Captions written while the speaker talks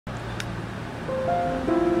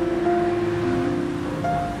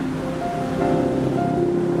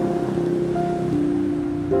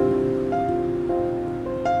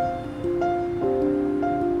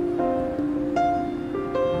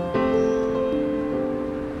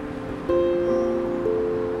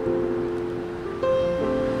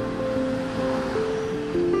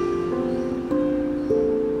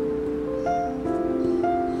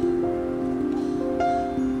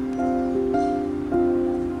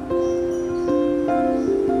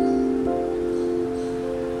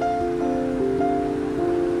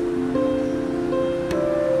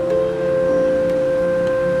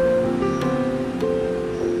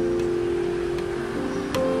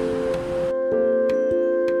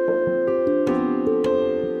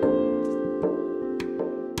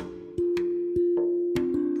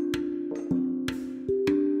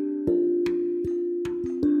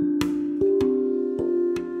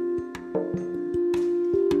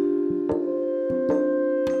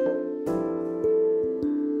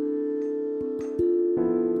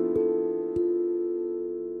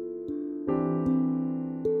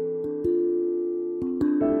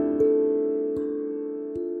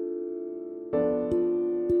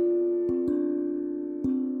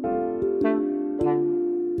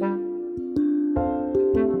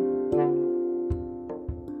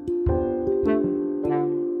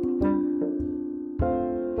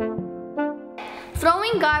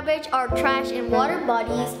Throwing garbage or trash in water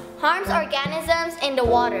bodies harms organisms in the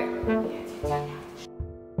water.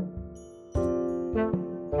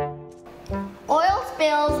 Oil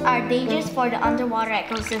spills are dangerous for the underwater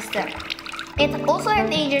ecosystem. It also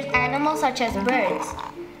endangers animals such as birds.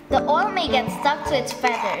 The oil may get stuck to its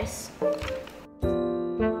feathers.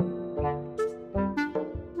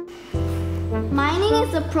 Mining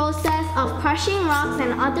is the process of crushing rocks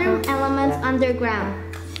and other elements underground.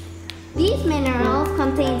 These minerals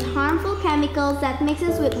contain harmful chemicals that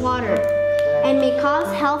mixes with water and may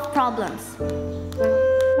cause health problems.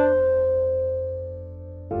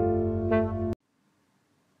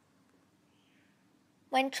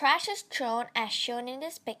 When trash is thrown as shown in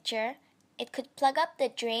this picture, it could plug up the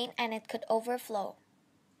drain and it could overflow.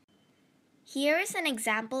 Here is an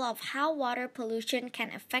example of how water pollution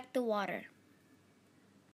can affect the water.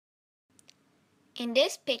 In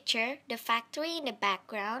this picture, the factory in the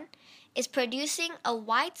background is producing a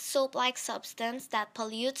white soap-like substance that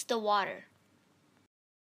pollutes the water.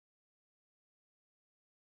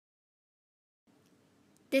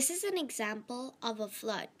 This is an example of a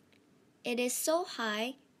flood. It is so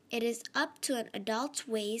high, it is up to an adult's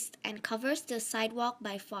waist and covers the sidewalk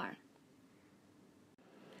by far.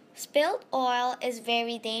 Spilled oil is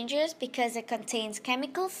very dangerous because it contains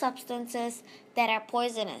chemical substances that are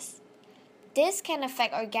poisonous. This can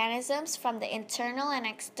affect organisms from the internal and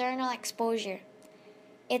external exposure.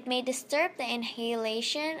 It may disturb the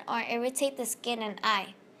inhalation or irritate the skin and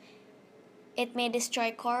eye. It may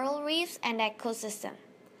destroy coral reefs and the ecosystem.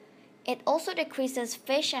 It also decreases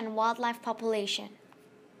fish and wildlife population.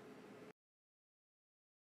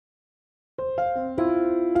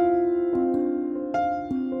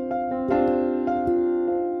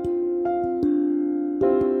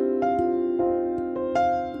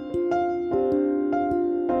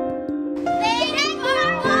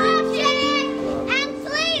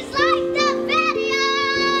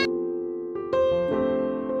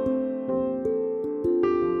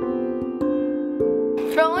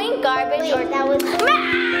 Throwing garbage or that was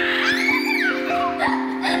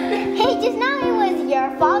Hey, just now it was your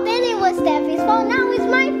fault, then it was Steffi's fault, now it's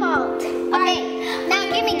my fault. Okay, now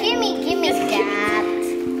give me that. Give me that.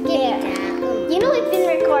 You know it's been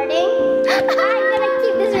recording. I'm gonna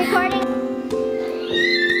keep this recording.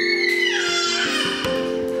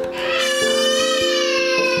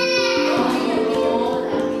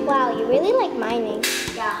 Wow, you really like mining.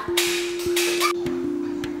 Yeah.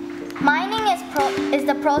 Mining is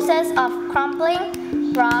the process of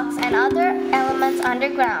crumbling rocks and other elements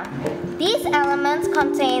underground. These elements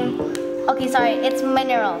contain, it's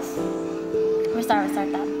minerals. Restart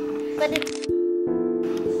that. But it's